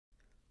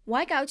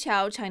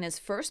Waigaoqiao, China's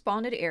first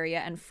bonded area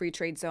and free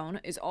trade zone,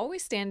 is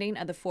always standing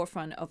at the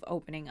forefront of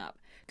opening up.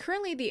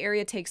 Currently, the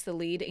area takes the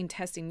lead in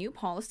testing new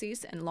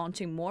policies and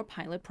launching more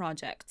pilot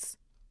projects.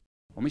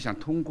 We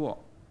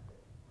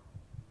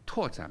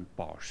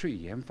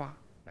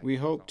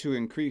hope to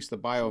increase the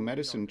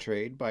biomedicine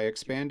trade by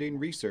expanding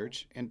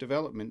research and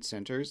development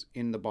centers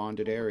in the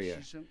bonded area.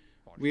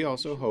 We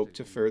also hope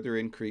to further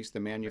increase the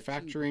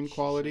manufacturing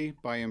quality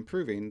by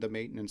improving the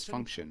maintenance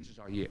function.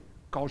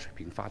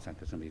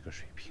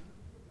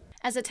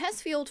 As a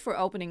test field for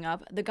opening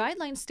up, the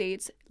guideline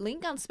states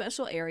Lingang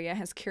Special Area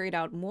has carried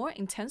out more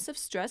intensive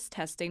stress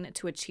testing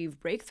to achieve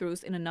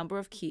breakthroughs in a number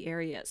of key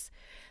areas.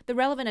 The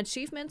relevant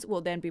achievements will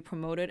then be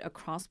promoted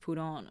across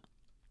Pudong.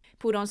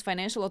 Pudong's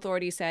financial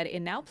authority said it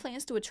now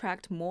plans to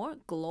attract more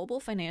global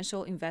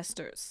financial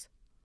investors.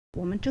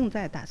 We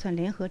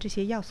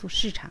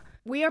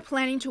are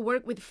planning to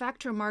work with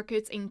factor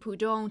markets in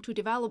Pudong to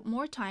develop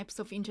more types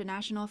of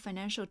international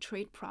financial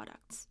trade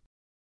products.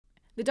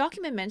 The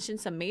document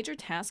mentions some major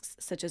tasks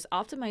such as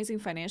optimizing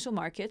financial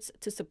markets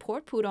to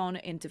support Pudong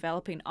in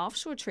developing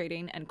offshore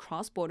trading and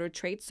cross-border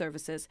trade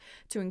services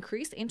to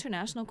increase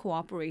international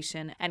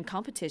cooperation and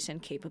competition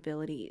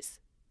capabilities.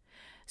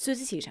 苏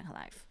子琪，上海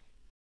Live。